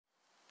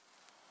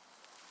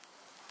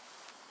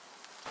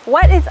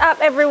What is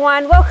up,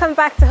 everyone? Welcome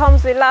back to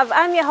Homes with Love.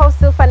 I'm your host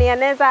Sylphanie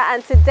Aneza,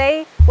 and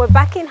today we're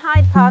back in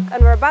Hyde Park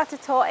and we're about to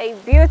tour a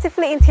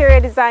beautifully interior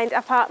designed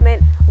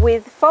apartment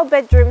with 4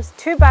 bedrooms,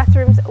 2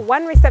 bathrooms,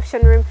 1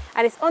 reception room,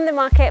 and it's on the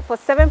market for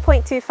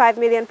 £7.25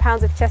 million of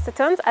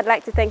Chestertons. I'd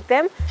like to thank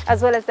them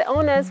as well as the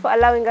owners for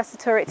allowing us to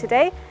tour it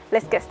today.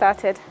 Let's get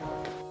started.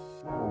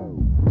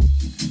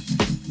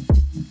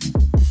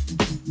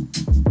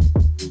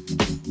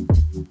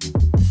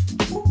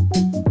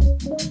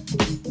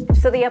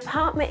 So the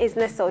apartment is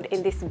nestled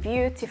in this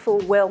beautiful,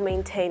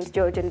 well-maintained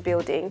Georgian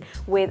building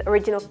with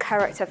original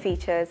character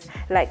features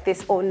like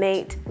this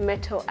ornate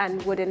metal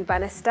and wooden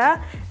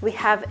banister. We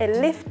have a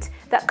lift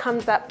that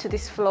comes up to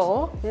this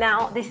floor.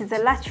 Now, this is a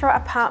lateral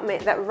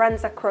apartment that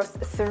runs across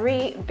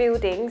 3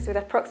 buildings with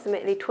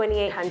approximately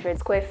 2,800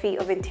 square feet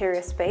of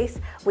interior space.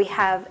 We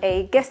have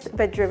a guest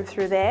bedroom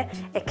through there,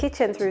 a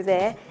kitchen through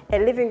there, a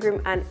living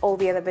room, and all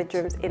the other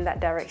bedrooms in that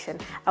direction.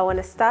 I want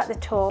to start the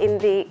tour in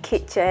the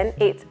kitchen.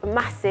 It's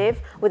massive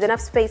with enough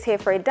space here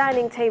for a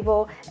dining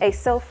table, a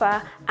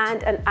sofa,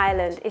 and an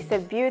island. It's a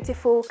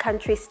beautiful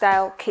country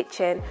style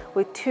kitchen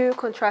with 2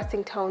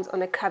 contrasting tones on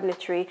the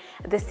cabinetry.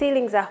 The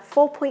ceilings are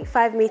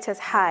 4.5 meters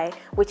high,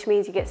 which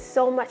means you get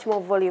so much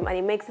more volume and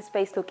it makes the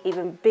space look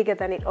even bigger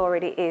than it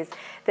already is.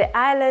 The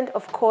island,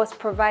 of course,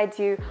 provides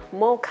you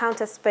more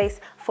counter space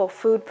for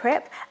food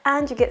prep,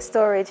 and you get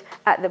storage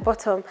at the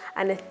bottom.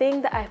 And the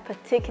thing that I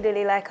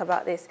particularly like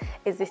about this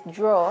is this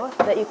drawer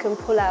that you can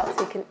pull out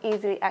so you can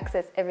easily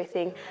access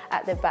everything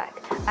at the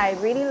back. I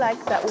really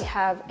like that we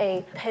have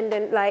a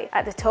pendant light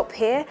at the top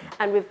here,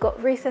 and we've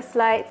got recessed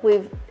lights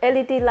with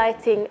LED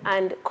lighting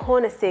and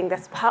cornicing.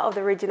 That's part of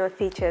the original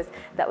features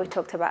that we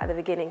talked about at the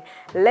beginning.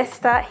 Let's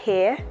start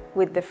here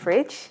with the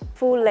fridge.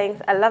 Full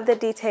length. I love the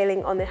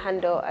detailing on the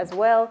handle as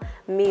well,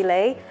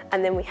 Miele.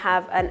 And then we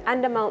have an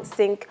undermount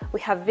sink. We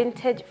have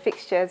vintage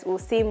fixtures. We'll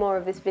see more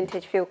of this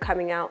vintage feel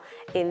coming out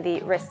in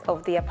the rest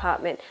of the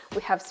apartment.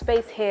 We have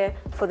space here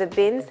for the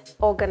bins,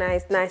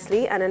 organized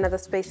nicely, and another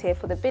space here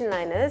for the bin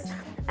liners.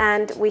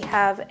 And we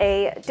have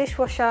a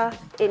dishwasher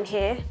in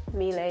here,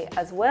 Miele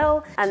as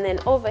well. And then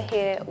over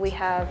here we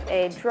have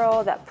a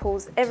drawer that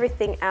pulls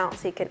everything out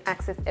so you can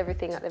access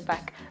everything at the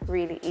back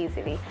really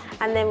easily.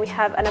 And then we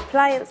have an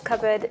appliance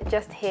cupboard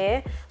just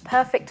here,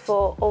 perfect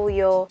for all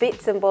your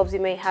bits and bobs you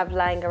may have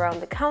lying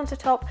around the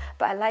countertop.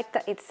 But I like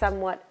that it's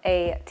somewhat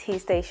a tea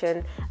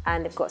station,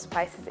 and they've got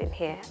spices in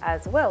here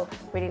as well.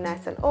 Really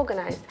nice and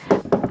organized.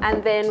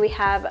 And then we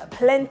have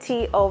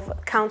plenty of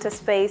counter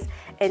space,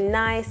 a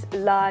nice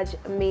large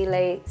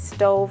Miele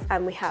stove,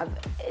 and we have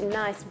a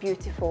nice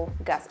beautiful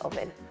gas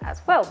oven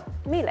as well,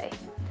 Miele.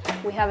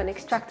 We have an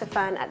extractor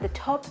fan at the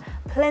top,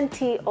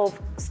 plenty of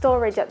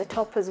storage at the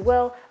top as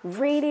well.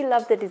 Really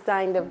love the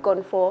design they've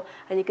gone for,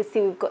 and you can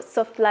see we've got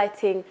soft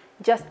lighting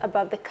just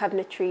above the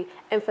cabinetry,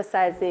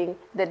 emphasizing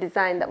the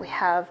design that we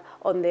have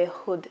on the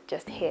hood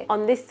just here.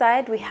 On this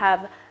side we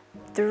have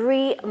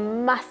 3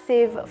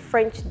 massive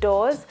French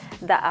doors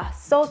that are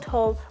so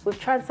tall with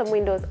transom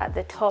windows at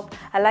the top.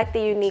 I like the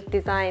unique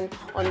design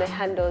on the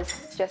handles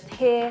just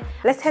here.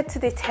 Let's head to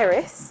the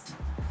terrace.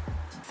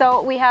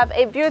 So we have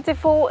a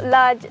beautiful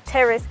large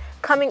terrace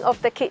coming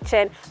off the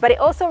kitchen, but it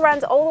also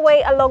runs all the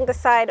way along the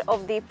side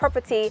of the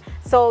property.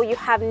 So you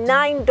have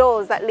 9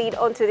 doors that lead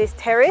onto this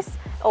terrace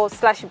or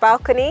slash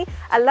balcony.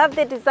 I love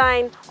the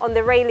design on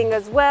the railing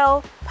as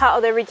well, part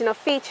of the original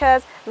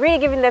features, really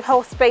giving the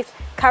whole space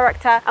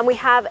character. And we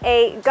have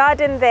a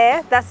garden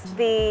there. That's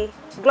the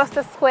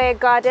Gloucester Square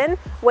garden,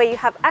 where you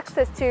have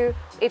access to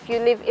if you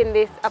live in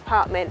this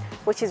apartment,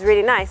 which is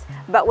really nice.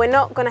 But we're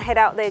not gonna head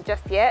out there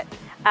just yet.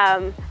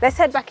 Let's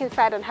head back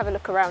inside and have a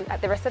look around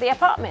at the rest of the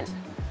apartment.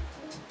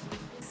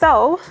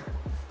 So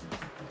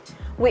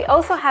we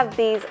also have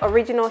these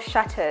original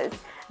shutters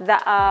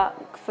that are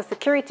for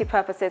security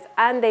purposes,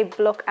 and they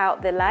block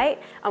out the light.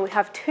 And we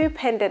have 2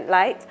 pendant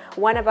lights,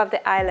 1 above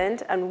the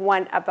island and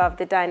 1 above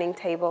the dining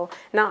table.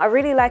 Now, I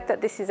really like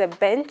that this is a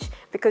bench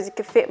because you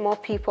can fit more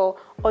people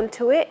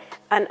onto it.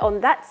 And on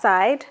that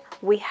side,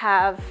 we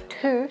have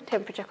 2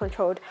 temperature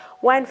controlled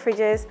wine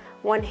fridges,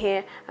 1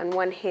 here and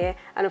 1 here.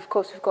 And of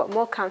course, we've got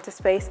more counter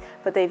space,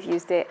 but they've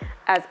used it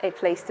as a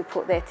place to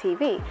put their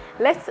TV.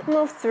 Let's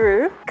move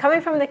through. Coming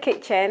from the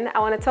kitchen, I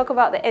want to talk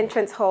about the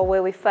entrance hall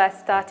where we first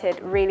started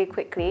really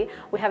quickly.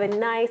 We have a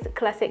nice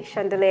classic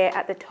chandelier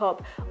at the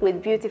top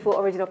with beautiful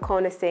original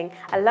cornicing.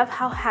 I love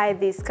how high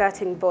these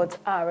skirting boards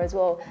are as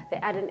well. They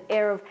add an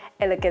air of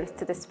elegance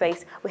to the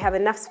space. We have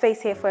enough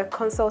space here for a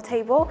console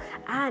table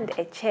and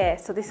a chair.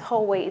 So this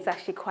hallway is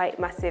actually quite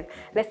massive.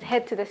 Let's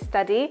head to the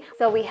study.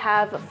 So we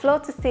have floor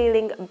to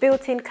ceiling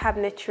built-in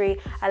cabinetry.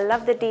 I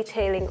love the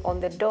detailing on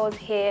the doors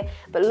here,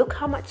 but look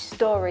how much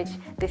storage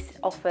this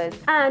offers.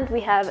 And we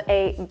have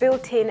a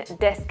built-in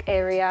desk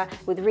area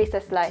with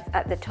recessed lights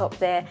at the top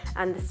there,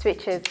 and the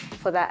switches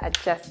for that are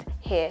just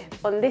here.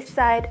 On this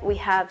side, we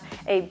have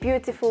a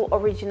beautiful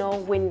original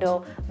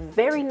window,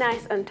 very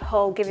nice and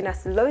tall, giving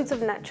us loads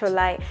of natural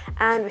light,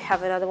 and we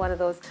have another one of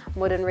those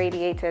modern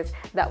radiators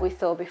that we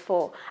saw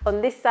before.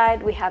 On this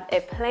side, we have a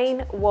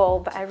plain wall,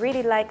 but I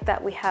really like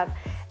that we have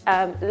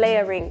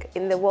layering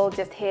in the wall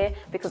just here,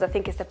 because I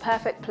think it's the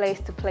perfect place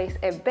to place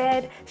a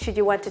bed should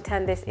you want to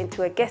turn this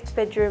into a guest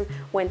bedroom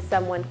when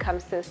someone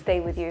comes to stay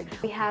with you.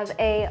 We have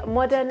a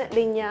modern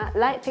linear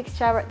light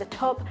fixture at the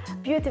top,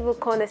 beautiful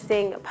corner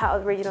sink, part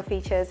of the original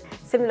features,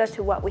 similar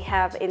to what we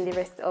have in the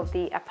rest of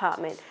the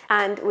apartment.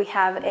 And we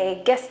have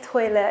a guest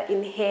toilet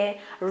in here,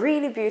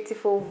 really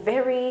beautiful,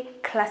 very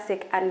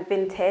classic and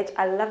vintage.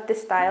 I love the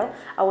style.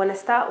 I want to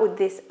start with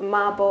this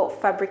marble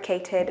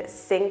fabricated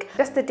sink.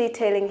 Just the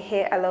detailing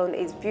here alone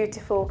is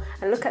beautiful,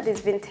 and look at these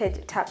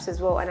vintage taps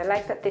as well. And I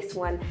like that this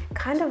one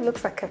kind of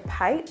looks like a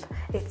pipe.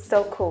 It's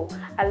so cool.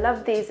 I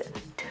love these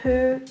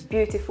two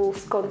beautiful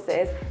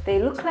sconces. They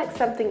look like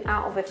something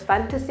out of a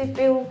fantasy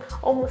film,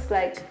 almost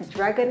like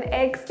dragon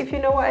eggs, if you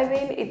know what I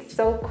mean. It's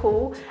so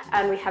cool.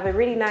 And we have a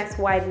really nice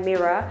wide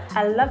mirror.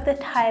 I love the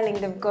tiling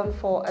they've gone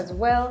for as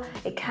well.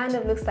 It kind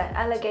of looks like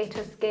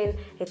alligator skin.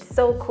 It's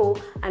so cool.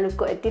 And we've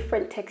got a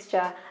different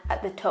texture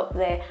at the top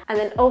there. And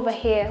then over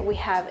here we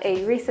have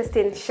a recessed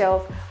in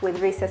shelf with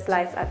recessed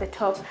lights at the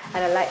top,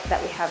 and I like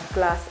that we have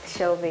glass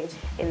shelving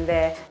in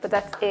there. But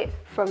that's it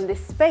from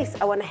this space.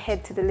 I want to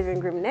head to the living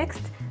room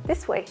next,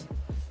 this way.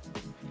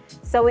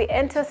 So we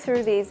enter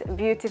through these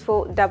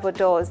beautiful double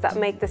doors that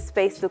make the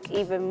space look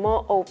even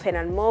more open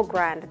and more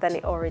grand than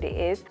it already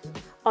is.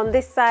 On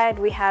this side,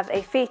 we have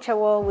a feature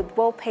wall with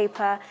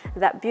wallpaper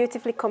that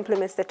beautifully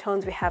complements the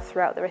tones we have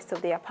throughout the rest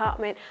of the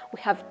apartment.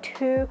 We have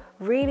two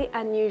really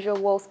unusual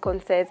wall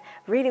sconces,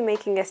 really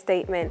making a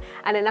statement,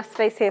 and enough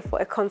space here for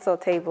a console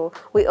table.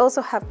 We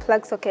also have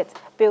plug sockets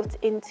built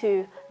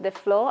into the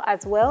floor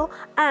as well,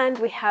 and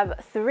we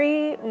have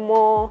three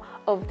more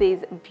of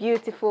these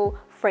beautiful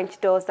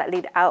French doors that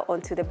lead out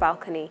onto the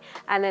balcony.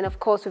 And then of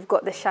course we've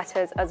got the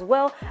shutters as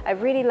well. I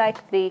really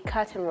like the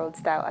curtain rod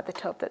style at the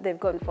top that they've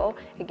gone for.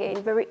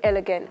 Again, very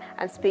elegant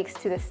and speaks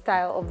to the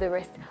style of the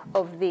rest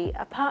of the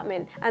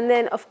apartment. And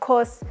then of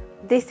course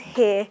this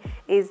here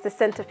is the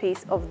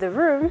centerpiece of the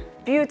room.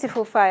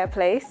 Beautiful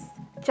fireplace.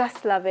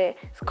 Just love it.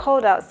 It's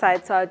cold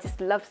outside, so I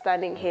just love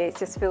standing here. It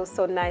just feels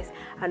so nice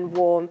and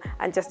warm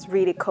and just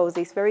really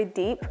cozy. It's very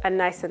deep and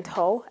nice and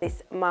tall.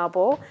 This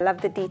marble. I love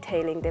the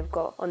detailing they've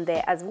got on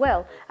there as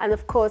well. And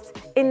of course,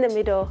 in the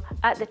middle,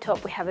 at the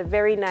top, we have a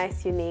very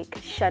nice, unique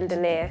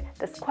chandelier.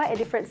 That's quite a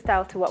different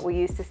style to what we're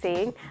used to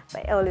seeing,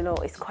 but all in all,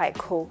 it's quite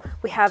cool.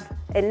 We have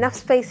enough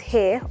space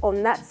here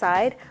on that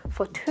side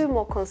for two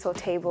more console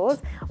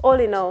tables. All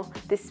in all,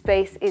 this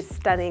space is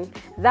stunning.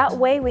 That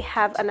way, we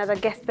have another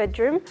guest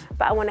bedroom,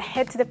 but I want to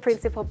head to the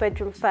principal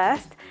bedroom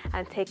first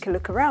and take a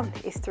look around.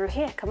 It's through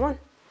here, come on.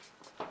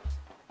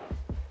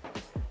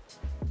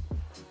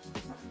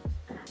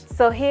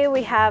 So here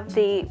we have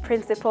the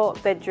principal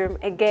bedroom.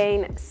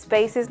 Again,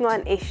 space is not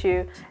an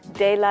issue.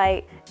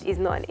 Daylight is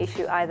not an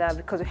issue either,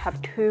 because we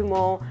have two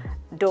more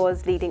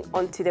doors leading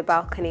onto the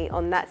balcony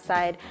on that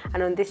side,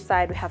 and on this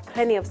side we have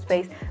plenty of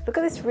space. Look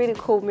at this really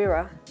cool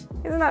mirror.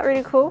 Isn't that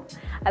really cool?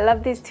 I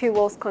love these two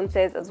wall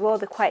sconces as well.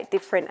 They're quite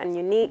different and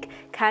unique,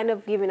 kind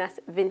of giving us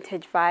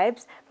vintage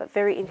vibes, but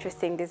very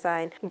interesting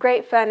design.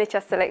 Great furniture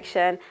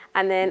selection.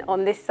 And then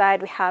on this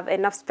side we have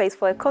enough space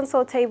for a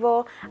console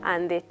table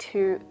and the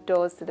two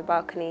doors to the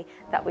balcony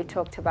that we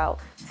talked about.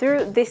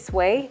 Through this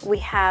way we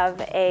have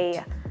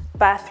a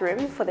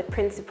bathroom for the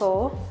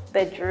principal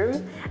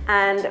bedroom,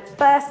 and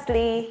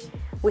firstly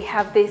we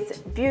have this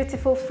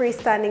beautiful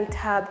freestanding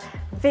tub,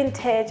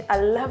 vintage. I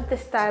love the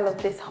style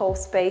of this whole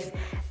space.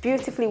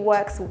 Beautifully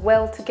works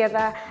well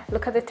together.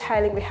 Look at the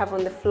tiling we have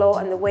on the floor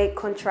and the way it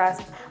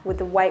contrasts with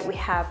the white we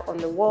have on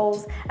the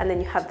walls, and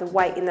then you have the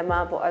white in the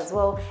marble as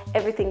well.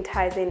 Everything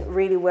ties in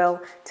really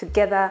well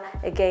together.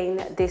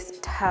 Again, this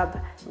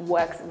tub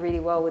works really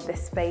well with the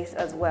space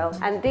as well.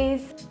 And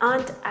these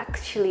aren't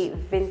actually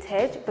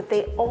vintage, but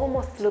they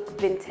almost look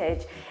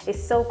vintage.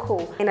 It's so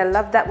cool. And I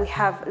love that we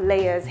have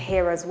layers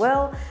here as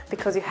well,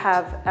 because you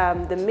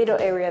have the middle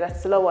area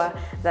that's lower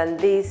than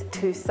these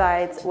two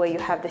sides where you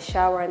have the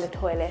shower and the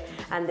toilet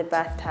and the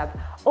bathtub.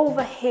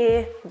 Over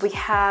here we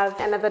have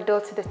another door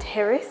to the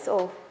terrace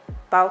or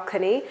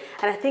balcony,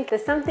 and I think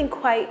there's something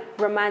quite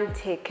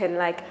romantic and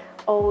like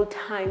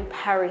old-time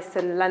Paris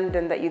and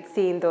London that you'd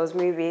see in those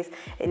movies,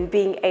 in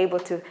being able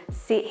to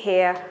sit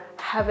here,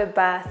 have a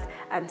bath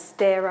and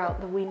stare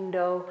out the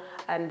window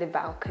and the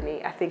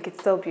balcony. I think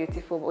it's so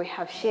beautiful. We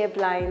have sheer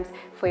blinds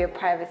for your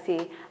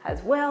privacy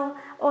as well.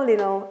 All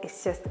in all,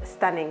 it's just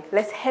stunning.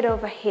 Let's head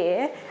over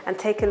here and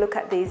take a look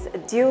at these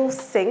dual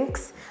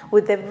sinks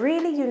with a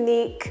really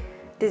unique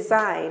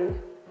design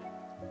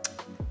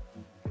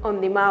on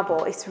the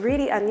marble. It's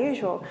really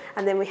unusual.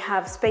 And then we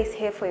have space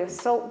here for your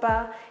salt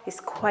bar.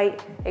 It's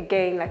quite,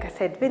 again, like I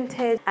said,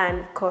 vintage. And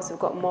of course, we've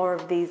got more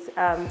of these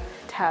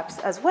taps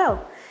as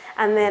well.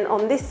 And then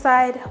on this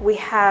side, we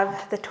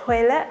have the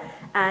toilet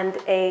and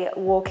a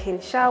walk-in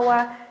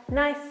shower.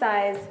 Nice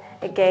size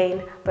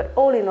again, but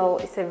all in all,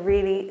 it's a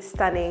really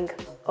stunning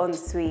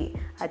ensuite.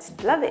 I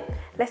just love it.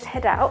 Let's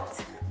head out.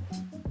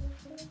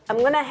 I'm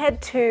gonna head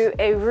to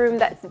a room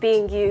that's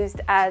being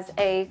used as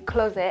a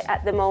closet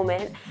at the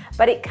moment,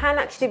 but it can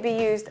actually be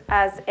used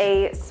as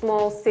a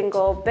small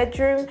single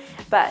bedroom.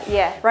 But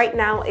yeah, right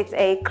now it's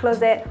a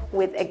closet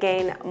with,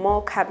 again,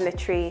 more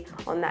cabinetry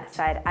on that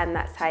side and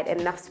that side,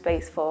 enough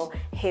space for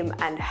him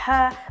and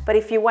her. But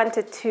if you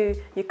wanted to,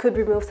 you could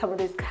remove some of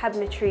these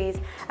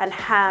cabinetries and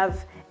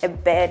have a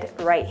bed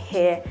right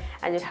here,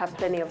 and you'd have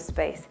plenty of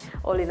space.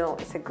 All in all,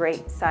 it's a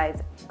great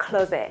size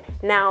closet.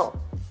 Now,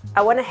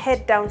 I want to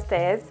head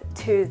downstairs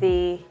to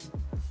the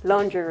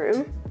laundry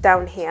room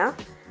down here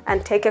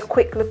and take a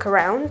quick look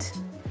around.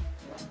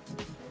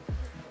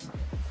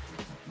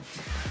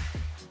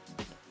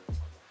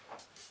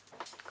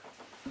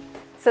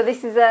 So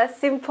this is a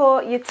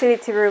simple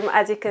utility room,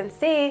 as you can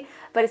see,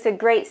 but it's a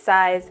great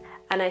size,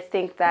 and I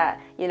think that,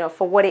 you know,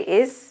 for what it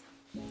is,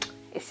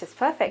 it's just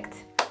perfect.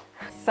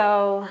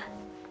 So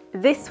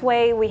this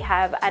way we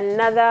have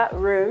another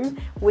room,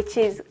 which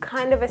is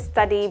kind of a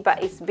study,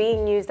 but it's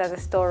being used as a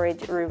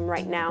storage room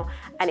right now,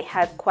 and it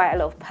has quite a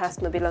lot of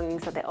personal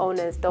belongings that the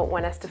owners don't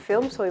want us to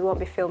film, so we won't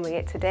be filming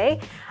it today.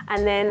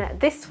 And then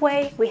this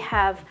way we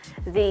have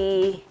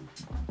the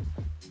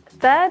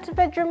third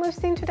bedroom we've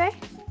seen today.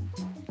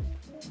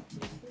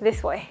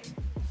 This way.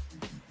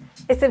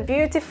 It's a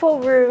beautiful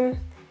room,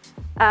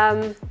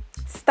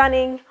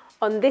 stunning.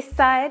 On this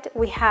side,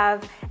 we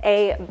have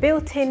a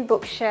built-in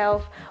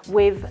bookshelf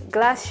with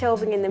glass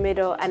shelving in the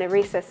middle and a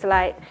recessed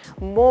light,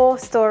 more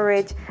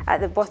storage at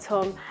the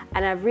bottom,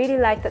 and I really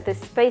like that there's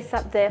space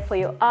up there for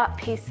your art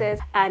pieces,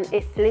 and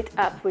it's lit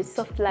up with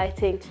soft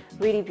lighting,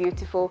 really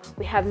beautiful.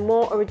 We have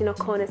more original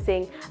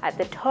cornicing at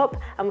the top,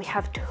 and we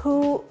have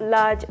two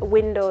large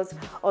windows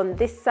on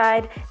this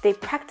side. They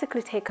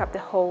practically take up the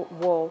whole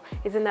wall.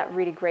 Isn't that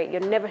really great?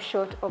 You're never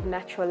short of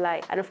natural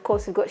light. And of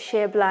course, we've got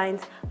sheer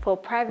blinds for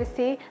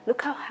privacy.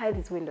 Look how high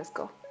these windows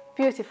go.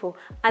 Beautiful.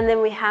 And then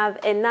we have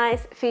a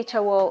nice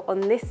feature wall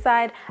on this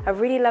side. I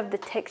really love the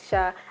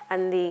texture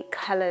and the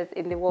colors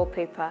in the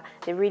wallpaper.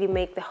 They really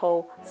make the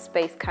whole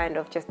space kind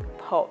of just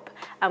pop.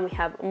 And we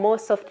have more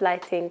soft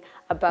lighting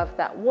above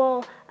that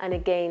wall, and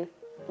again,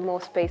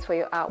 more space for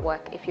your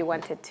artwork if you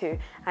wanted to.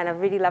 And I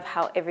really love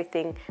how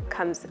everything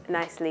comes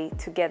nicely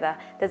together.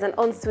 There's an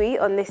ensuite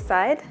on this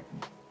side.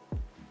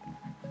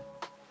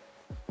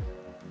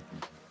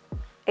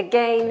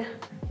 Again,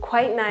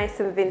 quite nice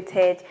and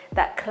vintage,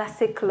 that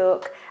classic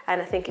look,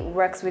 and I think it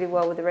works really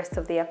well with the rest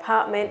of the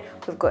apartment.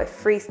 We've got a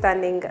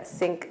freestanding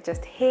sink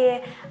just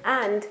here,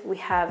 and we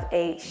have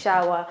a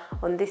shower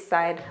on this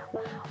side,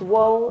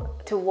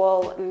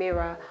 wall-to-wall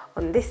mirror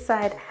on this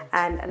side,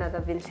 and another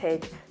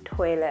vintage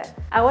toilet.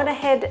 I want to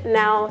head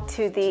now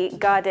to the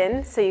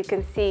garden so you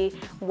can see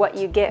what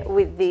you get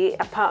with the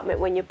apartment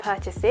when you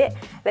purchase it.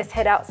 Let's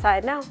head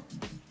outside now.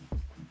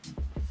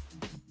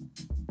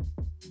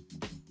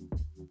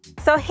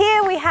 So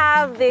here we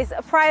have this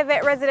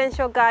private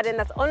residential garden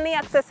that's only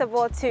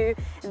accessible to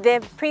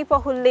the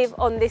people who live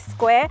on this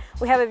square.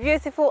 We have a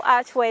beautiful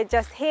archway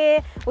just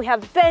here. We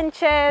have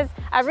benches.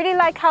 I really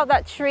like how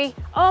that tree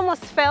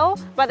almost fell,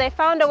 but they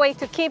found a way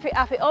to keep it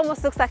up. It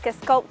almost looks like a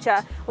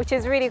sculpture, which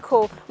is really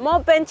cool.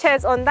 More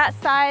benches on that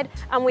side,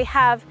 and we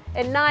have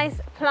a nice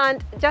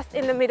plant just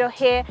in the middle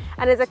here,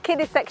 and there's a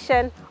kiddie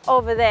section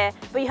over there.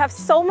 But you have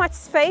so much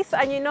space,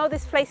 and you know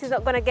this place is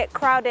not going to get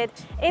crowded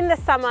in the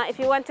summer if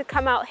you want to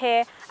come out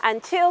here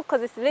and chill,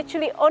 because it's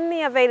literally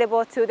only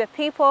available to the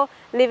people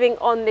living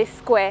on this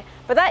square.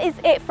 But that is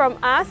it from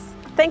us.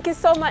 Thank you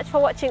so much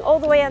for watching all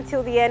the way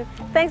until the end.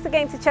 Thanks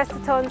again to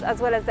Chestertons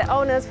as well as the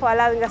owners for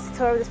allowing us to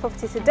tour this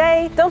property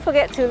today. Don't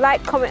forget to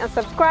like, comment and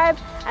subscribe,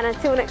 and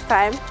until next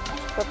time,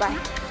 bye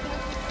bye.